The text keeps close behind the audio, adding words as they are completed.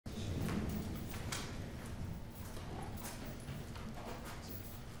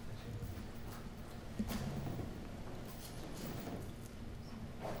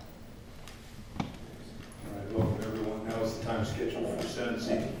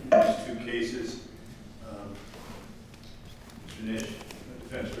two cases. Mr. Nish, the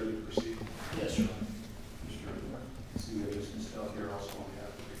defense ready to proceed? Yes, sir. Mr. See, we have Ms. Stell here also on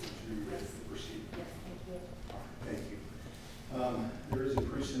behalf of the jury ready to proceed. Yes, thank you. Thank you. There is a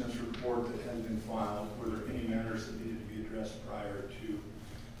pre-sentence report that has been filed. Were there any matters that needed to be addressed prior to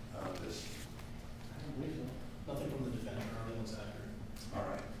this? I don't believe so. Nothing from the defendant or everyone's accurate. All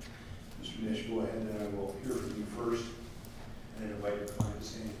right. Mr. Nish, go ahead and I will hear from you first and then invite your client to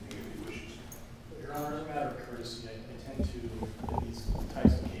say anything if he wishes. Your Honor, as a matter of courtesy, I tend to, in these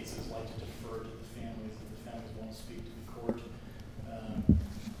types of cases, like to defer to the families. If the families won't speak to the court,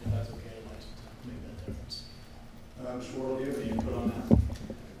 if that's okay, I'd like to make that difference. Mr. Worrell, do you have any input on that?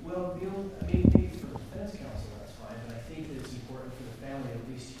 Well, maybe for the defense counsel, that's fine, but I think that it's important for the family at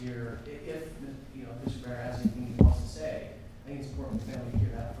least to hear, if Mr. Brenner has anything he wants to say, I think it's important for the family to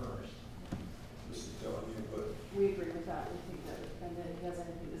hear that first. Mr. Stell, any input? We agree with that. We think that the defendant has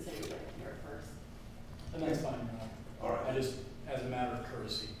anything to say, we'd like to hear it first. And that's fine, Your Honor. All right. I just, as a matter of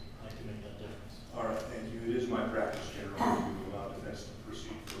courtesy, like to make that difference. All right, thank you. It is my practice generally to allow defense to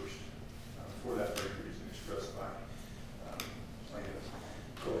proceed first for that very reason expressed by plaintiff.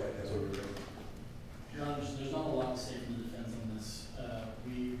 Go ahead, as we're doing. Your Honor, there's not a lot to say from the defense on this.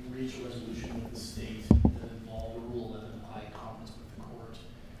 We reached a resolution with the state that involved a Rule 11I conference with the court,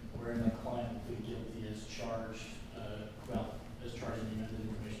 wherein the client pleaded guilty as charged, as charged in the amended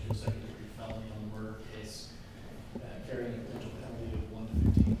information to a second-degree felony on the murder case, carrying a potential penalty of 1 to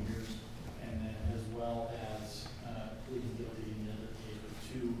 15 years, and then as well as pleading guilty in the other case with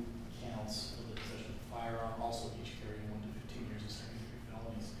 2 counts of the possession of a firearm, also each carrying 1 to 15 years of second-degree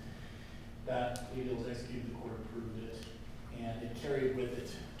felonies. That plea deal was executed, the court approved it, and it carried with it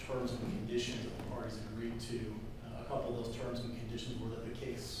terms and conditions that the parties agreed to. A couple of those terms and conditions were that the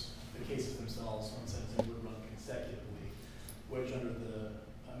cases themselves on sentencing would run consecutively, which under the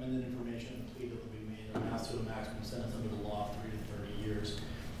amended information and plea deal that we made amounts to a maximum sentence under the law of 3 to 30 years.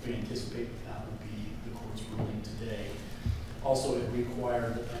 We anticipate that would be the court's ruling today. Also, it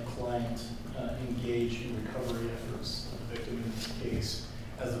required that the client engage in recovery efforts of the victim in this case.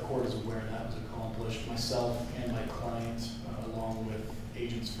 As the court is aware, that was accomplished. Myself and my client, along with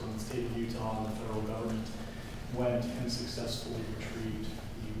agents from the state of Utah and the federal government, went and successfully retrieved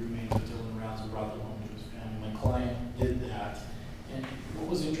the remains of Dylan Rounds and brought them home to his family. My client did that. And what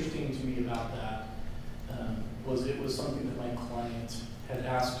was interesting to me about that was it was something that my client had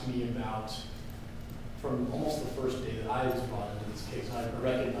asked me about from almost the first day that I was brought into this case. I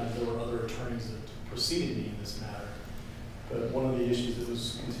recognized there were other attorneys that preceded me in this matter. But one of the issues that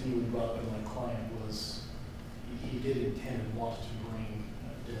was continually brought up by my client was he did intend and wanted to bring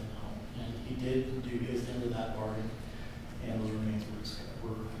Dylan home. And he did do his end of that bargain, and those remains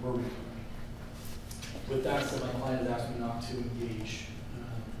were recovered. With that said, my client has asked me not to engage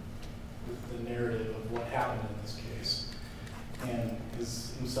with the narrative of what happened in this case, and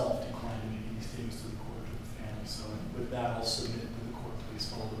has himself declined to make any statements to the court or to the family. So with that, I'll submit to the court. Please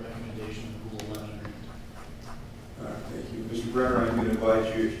follow the recommendation of Rule 11 agreement. All right, thank you. Mr. Brenner, I'm going to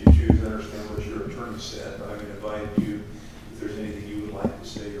invite you, if you choose to understand what your attorney said, but I'm going to invite you, if there's anything you would like to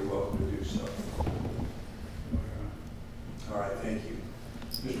say, you're welcome to do so. All right, thank you.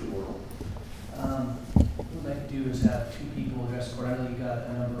 Mr. Worrell. What we'd like to do is have 2 people address the court. I know you got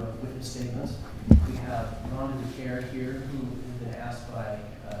a number of witness statements. We have Rhonda DeCare here, who has been asked by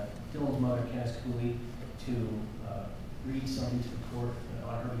Dylan's mother, Candace Cooley, to read something to the court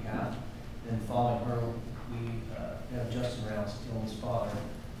on her behalf. Then following her, we have Justin Rounds, Dylan's father,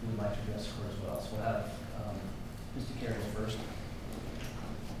 who would like to address the court as well. So we'll have Mr. DeCare go first.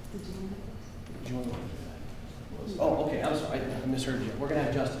 Did you want to? Oh, okay. I'm sorry. I misheard you. We're going to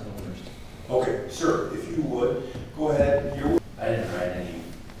have Justin go first. Okay, sir, if you would, go ahead. I didn't write any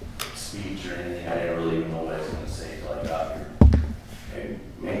speech or anything. I didn't really even know what I was going to say until I got here. I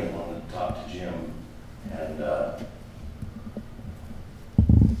mainly wanted to talk to Jim. And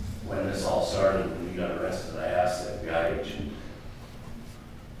when this all started, when you got arrested, I asked that guy agent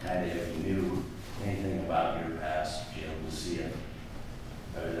kind of if he knew anything about your past, be able to see it.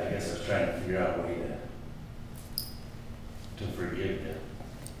 I guess I was trying to figure out a way to forgive you.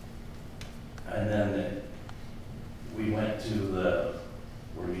 And then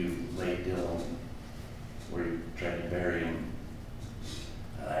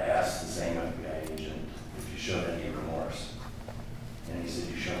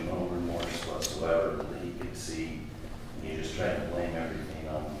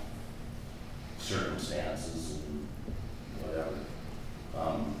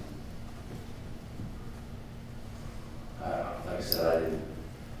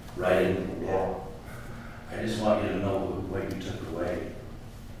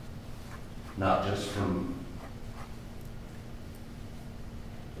not just from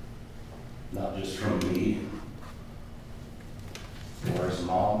me, or his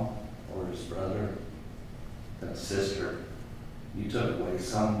mom, or his brother, and his sister. You took away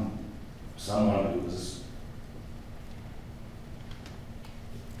someone who was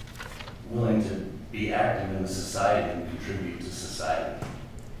willing to be active in the society and contribute to society.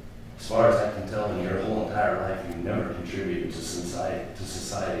 As far as I can tell, in your whole entire life, you've never contributed to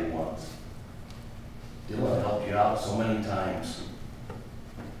society once. Dylan helped you out so many times,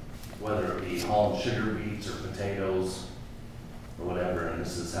 whether it be hauling sugar beets or potatoes or whatever, and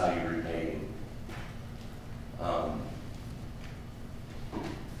this is how you repay him.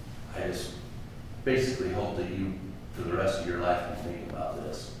 I just basically hope that you, for the rest of your life, can think about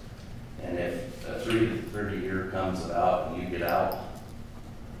this. And if a 3 to 30 year comes about and you get out,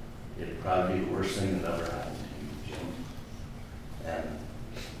 it'd probably be the worst thing that ever happened to you, Jim. And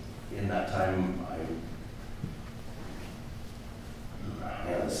in that time,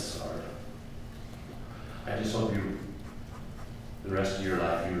 man, this is hard. I just hope the rest of your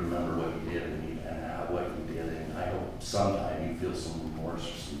life, you remember what you did and what you did, and I hope sometime you feel some remorse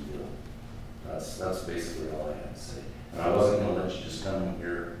or some guilt. That's basically all I have to say. And I wasn't going to let you just come in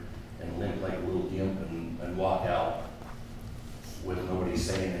here and limp like a little gimp and walk out with nobody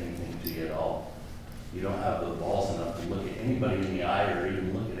saying anything to you at all. You don't have the balls enough to look at anybody in the eye or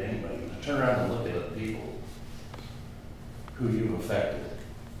even look at anybody. To turn around and look at the people who you've affected.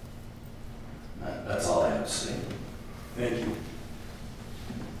 That's all I have to say. Thank you.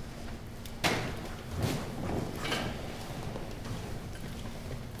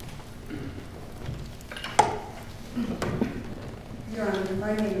 Your Honor,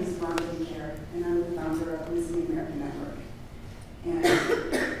 my name is Rhonda DeCare, and I'm the founder of Lucin American Network. And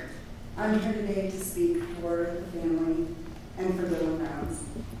I'm here today to speak for the family and for Dylan Browns,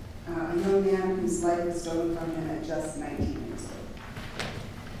 a young man whose life was stolen from him at just 19 years old.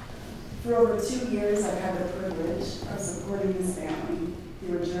 For over 2 years, I've had the privilege of supporting his family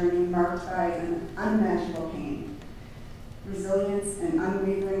through a journey marked by an unimaginable pain, resilience, and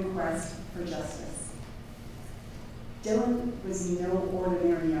unwavering quest for justice. Dylan was no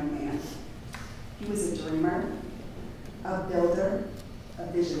ordinary young man. He was a dreamer, a builder, a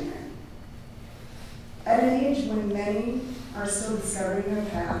visionary. At an age when many are still discovering their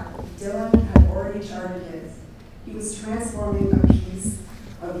path, Dylan had already charted his. He was transforming a piece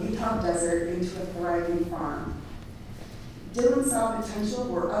of Utah desert into a thriving farm. Dylan saw potential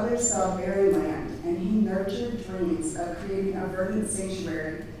where others saw barren land, and he nurtured dreams of creating a verdant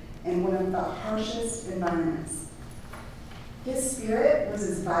sanctuary in one of the harshest environments. His spirit was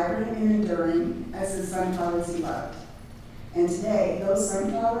as vibrant and enduring as the sunflowers he loved. And today, those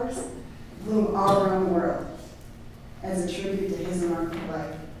sunflowers bloom all around the world as a tribute to his remarkable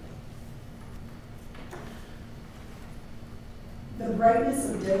life. The brightness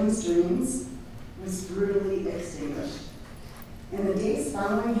of Dylan's dreams was brutally extinguished. In the days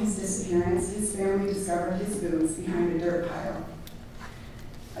following his disappearance, his family discovered his boots behind a dirt pile,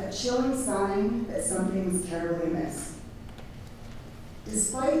 a chilling sign that something was terribly amiss.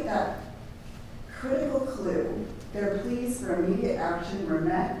 Despite that critical clue, their pleas for immediate action were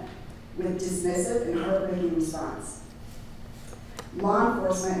met with dismissive and heartbreaking response. Law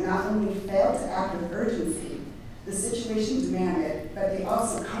enforcement not only failed to act with urgency the situation demanded, but they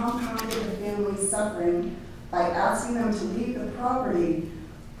also compounded the family's suffering by asking them to leave the property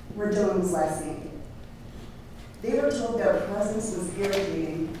where Dylan was last seen. They were told their presence was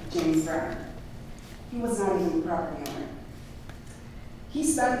irritating James Brenner. He was not even the property owner. He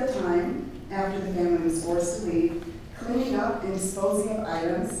spent the time, after the family was forced to leave, cleaning up and disposing of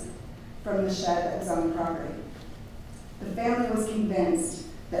items from the shed that was on the property. The family was convinced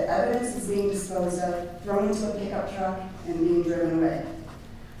that evidence was being disposed of, thrown into a pickup truck, and being driven away.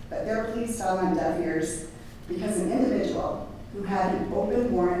 But their pleas fell on deaf ears because an individual who had an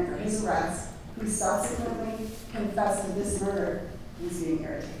open warrant for his arrest, who subsequently confessed to this murder, was being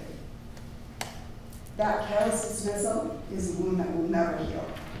irritated. That careless dismissal is a wound that will never heal.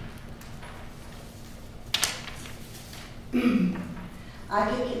 I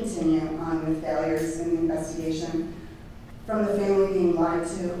could continue on with failures in the investigation, from the family being lied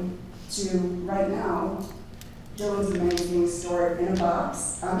to right now, Dylan's remains being stored in a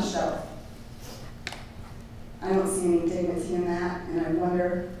box on a shelf. I don't see any dignity in that, and I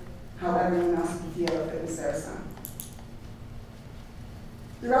wonder how everyone else would feel if it was their son.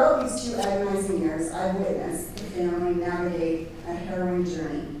 Throughout these 2 agonizing years, I've witnessed the family navigate a harrowing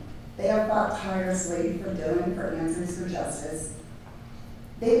journey. They have fought tirelessly for Dylan for answers for justice.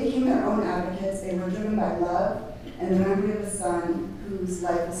 They became their own advocates. They were driven by love and the memory of a son whose whose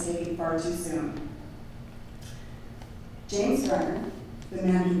life was taken far too soon. James Brenner, the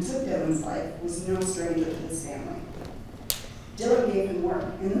man who took Dylan's life, was no stranger to his family. Dylan gave him work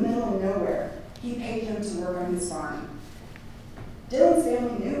in the middle of nowhere. He paid him to work on his farm. Dylan's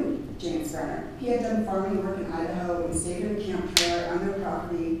family knew James Brenner. He had done farming work in Idaho and stayed in a campfire on their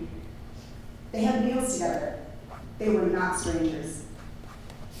property. They had meals together. They were not strangers.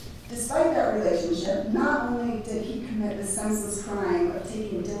 Despite that relationship, not only did he commit the senseless crime of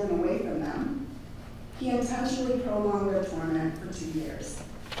taking Dylan away from them, he intentionally prolonged their torment for 2 years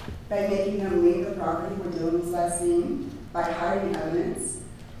by making them leave the property where Dylan was last seen, by hiding evidence,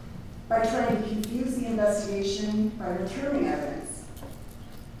 by trying to confuse the investigation, by returning evidence.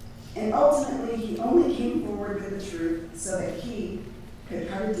 And ultimately, he only came forward with the truth so that he could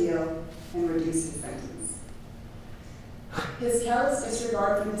cut a deal and reduce his sentence. His callous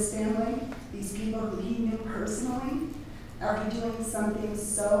disregard for his family, these people who he knew personally, after doing something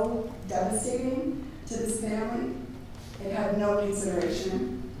so devastating to this family, it had no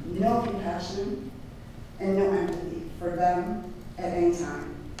consideration, no compassion, and no empathy for them at any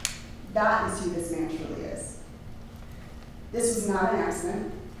time. That is who this man truly is. This was not an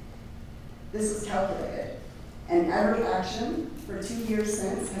accident. This was calculated. And every action for 2 years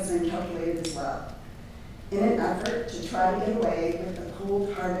since has been calculated as well, in an effort to try to get away with the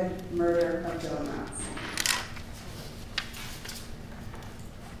cold-hearted murder of Dylan Mounts.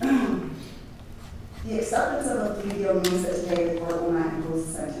 The acceptance of a plea deal means that today the court will not impose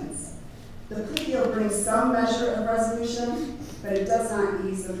a sentence. The plea deal brings some measure of resolution, but it does not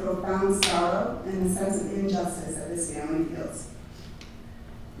ease the profound sorrow and the sense of injustice that this family feels.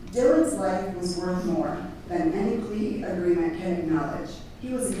 Dylan's life was worth more than any plea agreement can acknowledge.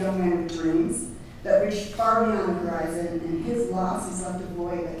 He was a young man with dreams that reached far beyond the horizon, and his loss has left a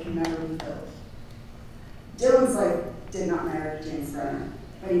void that can never be filled. Dylan's life did not matter to James Brenner,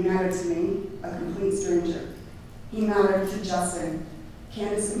 but he mattered to me, a complete stranger. He mattered to Justin,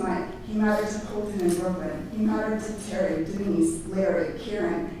 Candace and Mike. He mattered to Colton and Brooklyn. He mattered to Terry, Denise, Larry,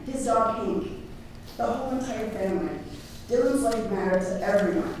 Karen, his dog Hank, the whole entire family. Dylan's life mattered to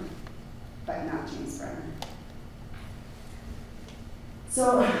everyone, but not James Brenner.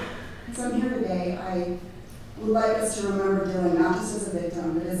 So, as I'm here today, I would like us to remember Dylan not just as a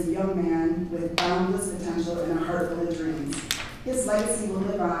victim, but as a young man with boundless potential and a heart full of dreams. His legacy will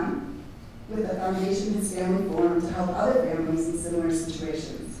live on with the foundation his family formed to help other families in similar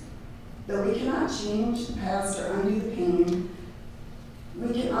situations. Though we cannot change the past or undo the pain,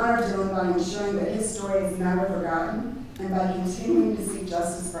 we can honor Dylan by ensuring that his story is never forgotten and by continuing to seek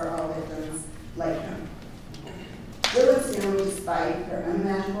justice for all victims like him. Dylan's family, despite their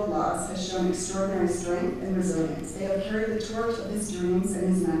unimaginable loss, has shown extraordinary strength and resilience. They have carried the torch of his dreams and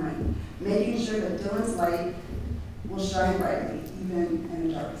his memory, making sure that Dylan's light will shine brightly, even in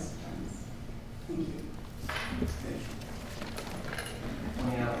the darkest of times. Thank you.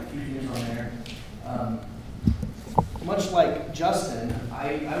 Pointing out a few things on there. Much like Justin,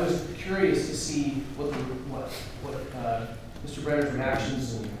 I was curious to see what Mr. Brenner's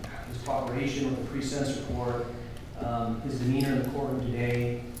reactions and his cooperation with the pre-sentence report, his demeanor in the courtroom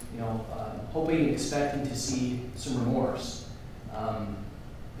today, hoping and expecting to see some remorse.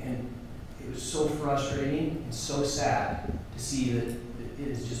 And it was so frustrating and so sad to see that it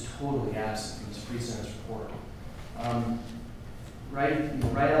is just totally absent from this pre-sentence report.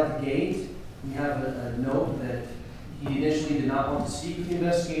 Right out the gate, we have a note that he initially did not want to speak with the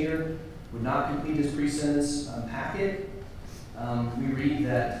investigator, would not complete his pre-sentence packet. We read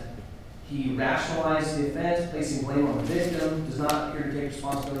that he rationalized the offense, placing blame on the victim, does not appear to take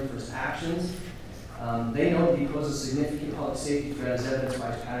responsibility for his actions. They note that he poses a significant public safety threat as evidenced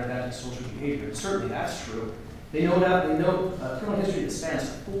by his pattern of antisocial behavior. And certainly that's true. They note a criminal history that spans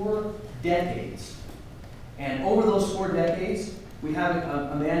 4 decades. And over those 4 decades, we have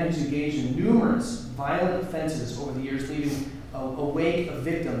a man who's engaged in numerous violent offenses over the years, leaving a wake of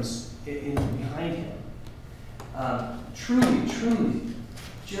victims behind him. Truly,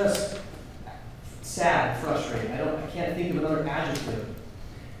 just sad, frustrating. I can't think of another adjective.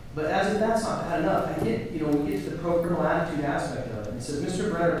 But as if that's not bad enough, we get to the pro-criminal attitude aspect of it. It says,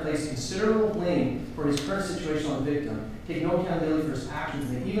 Mr. Brenner placed considerable blame for his current situation on the victim, taking no accountability for his actions,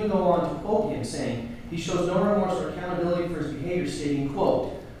 and they even go on to quote him, saying, he shows no remorse or accountability for his behavior, stating,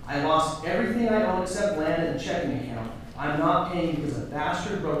 quote, I lost everything I own except land and a checking account. I'm not paying because a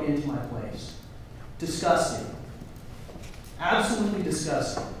bastard broke into my place. Disgusting. Absolutely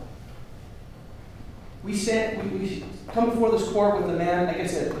disgusting. We come before this court with a man, like I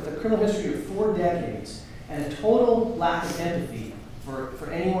said, with a criminal history of 4 decades and a total lack of empathy for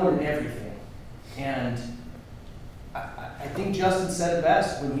anyone and everything. And I think Justin said it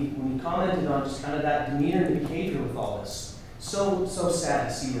best when he commented on just kind of that demeanor and behavior with all this. So sad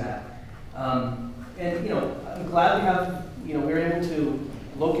to see that. And, you know, I'm glad we have, you know, we were able to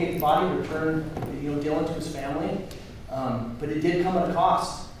locate the body, return, you know, Dylan to his family. But it did come at a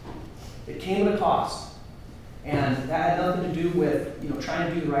cost. It came at a cost. And that had nothing to do with, you know,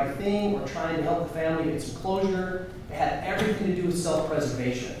 trying to do the right thing or trying to help the family get some closure. It had everything to do with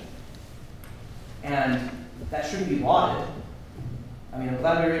self-preservation. And that shouldn't be lauded. I mean, I'm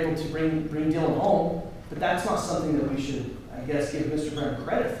glad we were able to bring Dylan home, but that's not something that we should, I guess, give Mr. Brenner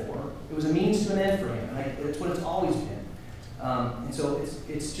credit for. It was a means to an end for him, and that's what it's always been. And so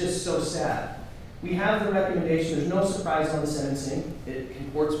it's just so sad. We have the recommendation. There's no surprise on the sentencing. It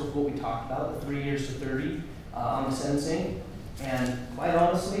comports with what we talked about, the 3 years to 30 on the sentencing. And quite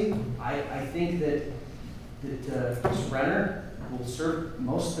honestly, I think that Mr. Brenner will serve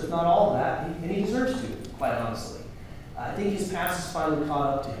most, if not all of that, and he deserves to, quite honestly. I think his past has finally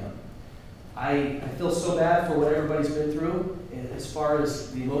caught up to him. I feel so bad for what everybody's been through as far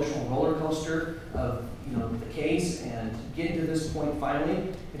as the emotional roller coaster of, you know, the case and getting to this point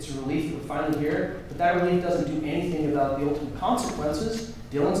finally. It's a relief that we're finally here, but that relief doesn't do anything about the ultimate consequences.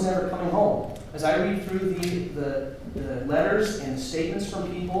 Dylan's never coming home. As I read through the letters and statements from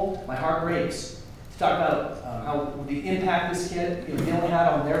people, my heart breaks. To talk about how the impact this kid, you know, Dylan had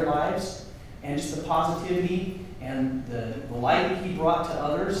on their lives, and just the positivity and the light that he brought to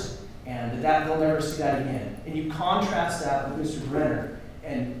others, and that they'll never see that again. And you contrast that with Mr. Brenner,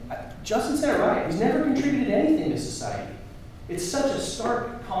 and Justin said it right. He's never contributed anything to society. It's such a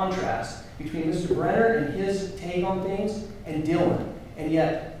stark contrast between Mr. Brenner and his take on things and Dylan, and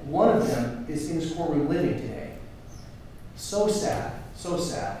yet one of them is in this courtroom living today. So sad, so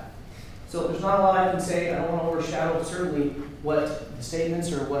sad. So there's not a lot I can say. I don't want to overshadow certainly what the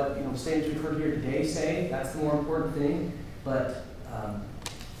statements or what, you know, the statements we've heard here today say. That's the more important thing. But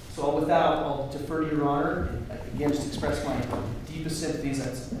so with that, I'll defer to Your Honor. And again, just express my deepest sympathies.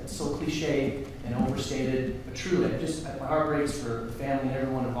 That's so cliche and overstated, but truly, my heart breaks for the family and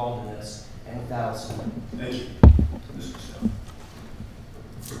everyone involved in this. And with that, I'll submit. Thank you. Mr. Stowe.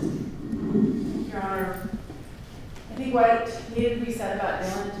 Your Honor, I think what needed to be said about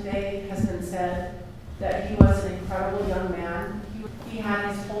Dylan today has been said, that he was an incredible young man. He had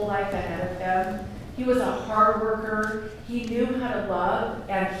his whole life ahead of him. He was a hard worker. He knew how to love,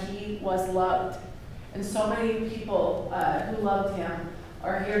 and he was loved. And so many people who loved him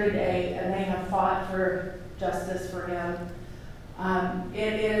are here today, and they have fought for justice for him.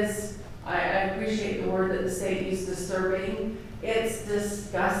 I appreciate the word that the state used, disturbing. It's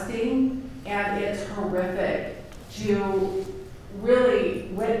disgusting, and it's horrific to really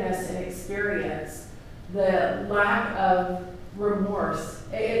witness and experience the lack of remorse.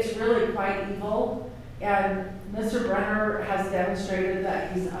 It's really quite evil, and Mr. Brenner has demonstrated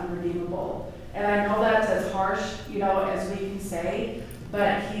that he's unredeemable. And I know that's as harsh, you know, as we can say,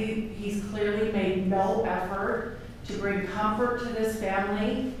 but he's clearly made no effort to bring comfort to this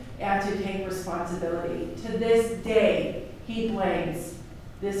family and to take responsibility. To this day, he blames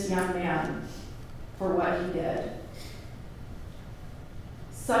this young man for what he did.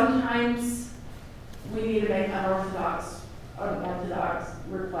 Sometimes we need to make unorthodox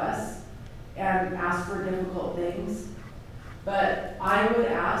requests and ask for difficult things. But I would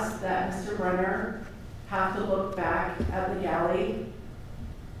ask that Mr. Brenner have to look back at the galley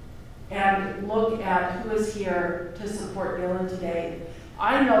and look at who is here to support Dylan today.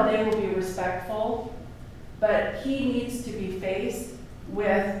 I know they will be respectful, but he needs to be faced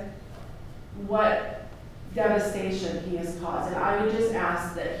with what devastation he has caused. And I would just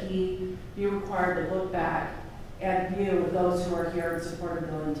ask that he be required to look back and view those who are here in support of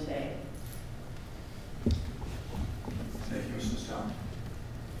Dylan today. Thank you, Mrs. Stowe.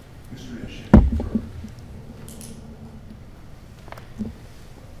 Mr. Nish.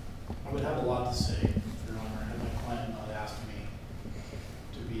 I would have a lot to say, Your Honor, had my client not asked me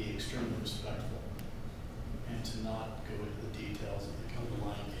to be extremely respectful and to not go into the details of the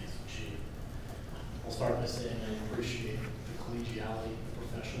underlying case in chief. I'll start by saying I appreciate the collegiality, the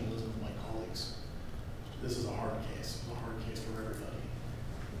professionalism of my colleagues. This is a hard case. It's a hard case for everybody.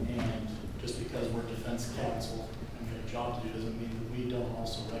 And just because we're defense counsel and we have a job to do doesn't mean that we don't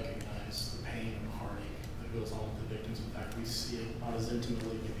also recognize the pain and the heartache that goes on with the victims. In fact, we see it not as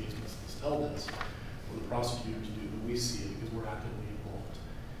intimately maybe as Ms. Estelle does or the prosecutors do, but we see it because we're actively involved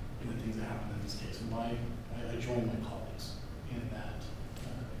in the things that happen in this case. And I join my colleagues in that,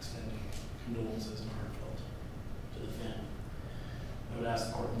 extending condolences and heartfelt to the family. I would ask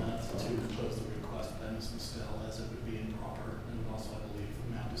the court not to close the request by Ms. Estelle, as it would be improper and would also, I believe,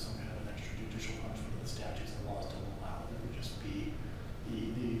 amount to some kind of an extrajudicial punishment of the statutes and laws don't allow. It would just be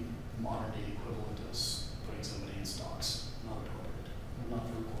the modern day equivalent of putting somebody in stocks, not appropriate, not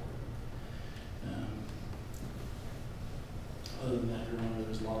for corporate. Other than that, Your Honor,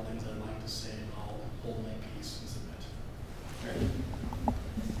 there's a lot of things I'd like to say, and I'll hold my peace and submit.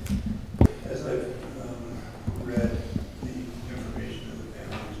 As I've read the information that the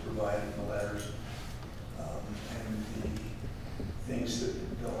family was provided in the letters, and the things that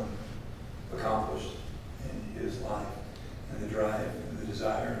Dylan accomplished in his life, and the drive and the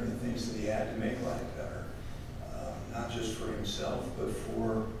desire and the things that he had to make life better, not just for himself, but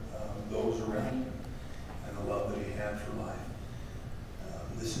for those around him, and the love that he had for life.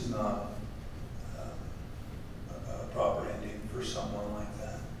 This is not a proper ending for someone like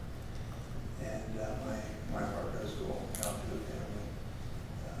that. And my heart does go out to the family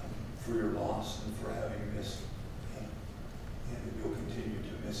for your loss and for having missed him. And you'll continue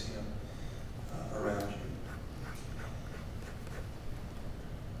to miss him around you.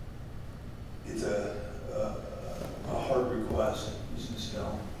 It's a hard request, Mrs.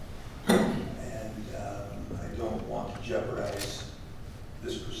 Stone, and I don't want to jeopardize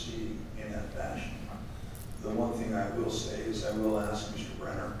this proceeding in that fashion. The one thing I will say is I will ask Mr.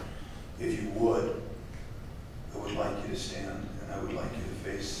 Brenner, if you would, I would like you to stand and I would like you to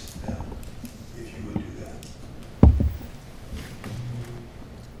face them, if you would do that.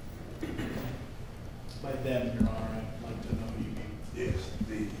 By them, Your Honor, I'd like to know who you mean. Yes,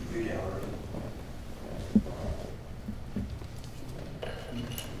 the gallery.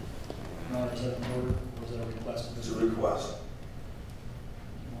 Your Honor, is that an order, or is that a request? It's a request.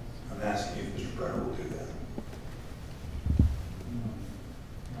 I'm asking if Mr. Brenner will do that.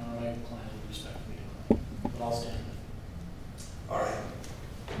 Your Honor, I decline to respectfully decline, but I'll stand. All right.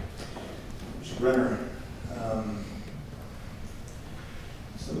 Mr. Brenner,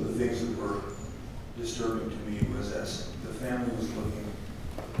 some of the things that were disturbing to me was as the family was looking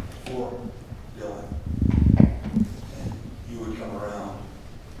for Dylan, and you would come around,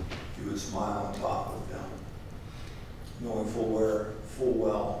 you would smile and talk with them, knowing full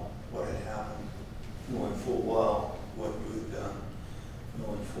well what had happened, knowing full well what you had done,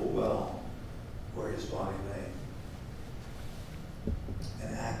 knowing full well where his body lay,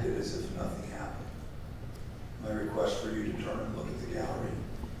 and acted as if nothing happened. My request for you to turn and look at the gallery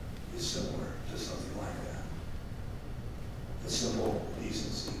is similar to something like that. A simple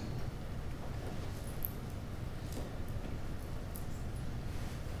decency.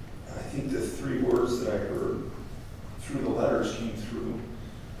 And I think the three words that I heard through the letters came through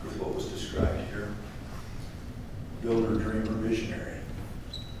with what was described here: builder, dreamer, visionary.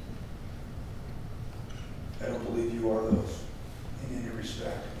 I don't believe you are those in any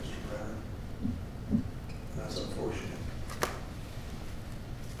respect, Mr. Brenner. That's unfortunate.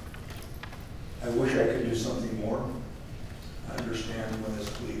 I wish I could do something more. I understand when this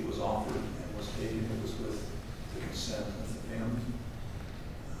plea was offered and was taken, it was with the consent of the family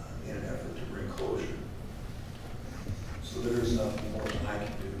in an effort to bring closure. So there is nothing more that I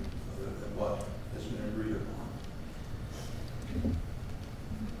can do other than what has been agreed upon.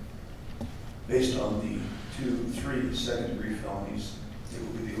 Based on the 3 second-degree felonies, it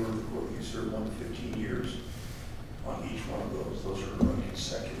will be the order of the court that you serve 1 to 15 years on each one of those. Those are run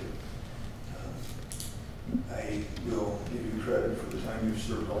consecutive. I will give you credit for the time you've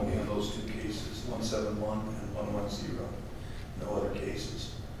served only on those 2 cases, 171 and 110, no other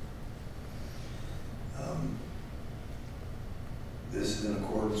cases. This is in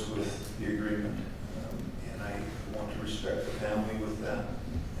accordance with the agreement, and I want to respect the family with that,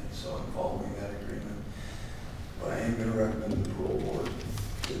 and so I'm following that agreement. But I am going to recommend to the parole board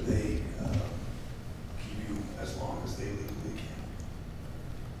that they keep you as long as they legally can.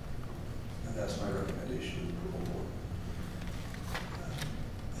 And that's my recommendation to the parole board.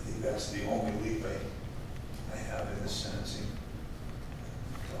 I think that's the only leeway I have in this sentencing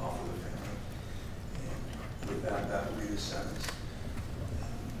to offer the family. And with that, that will be the sentence.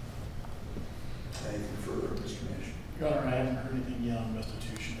 Anything further, Mr. Manchin? Your Honor, I haven't heard anything yet on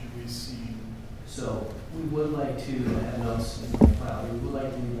restitution. Have we seen? So we would like to have notes in the file. We would like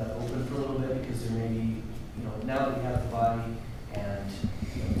to leave that open for a little bit because there may be, now that we have the body and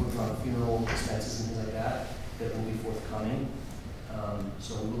working on funeral expenses and things like that, that will be forthcoming.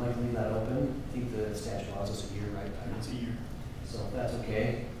 So we would like to leave that open. I think the statute allows us a year, right? It's a year. So if that's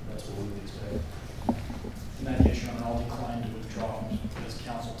okay, that's what we would expect. In that case, Your Honor, I'll decline to withdraw as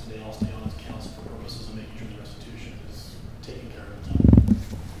counsel today. I'll stay on as counsel for purposes of making sure the restitution is taken care of in time.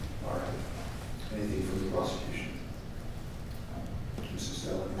 All right. Anything from the prosecution? Mrs.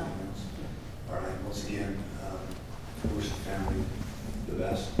 Stella, anything else? All right. Once again, I wish the family the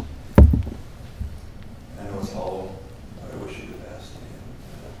best.